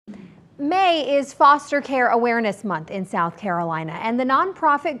May is Foster Care Awareness Month in South Carolina, and the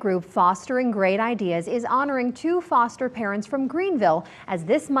nonprofit group Fostering Great Ideas is honoring two foster parents from Greenville as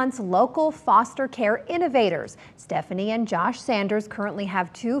this month's local foster care innovators. Stephanie and Josh Sanders currently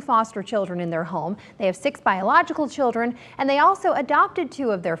have two foster children in their home. They have 6 biological children, and they also adopted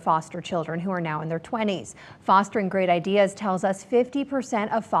 2 of their foster children who are now in their 20s. Fostering Great Ideas tells us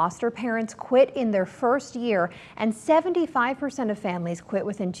 50% of foster parents quit in their first year, and 75% of families quit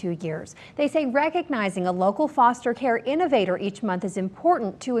within 2 years. They say recognizing a local foster care innovator each month is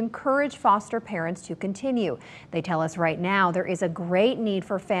important to encourage foster parents to continue. They tell us right now there is a great need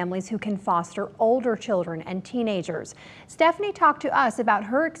for families who can foster older children and teenagers. Stephanie talked to us about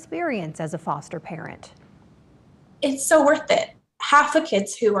her experience as a foster parent. It's so worth it. Half the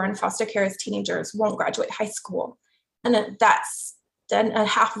kids who are in foster care as teenagers won't graduate high school. And then a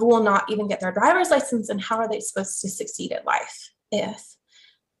half will not even get their driver's license. And how are they supposed to succeed at life if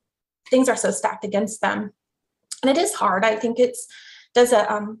things are so stacked against them? And it is hard. I think it does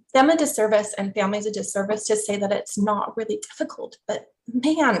them a disservice and families a disservice to say that it's not really difficult, but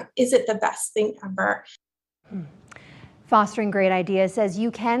man, is it the best thing ever. Fostering Great Ideas says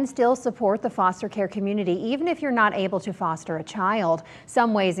you can still support the foster care community even if you're not able to foster a child.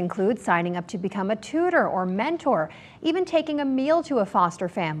 Some ways include signing up to become a tutor or mentor, even taking a meal to a foster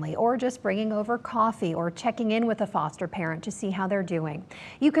family, or just bringing over coffee or checking in with a foster parent to see how they're doing.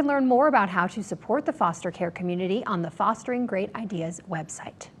 You can learn more about how to support the foster care community on the Fostering Great Ideas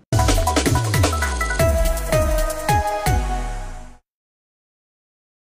website.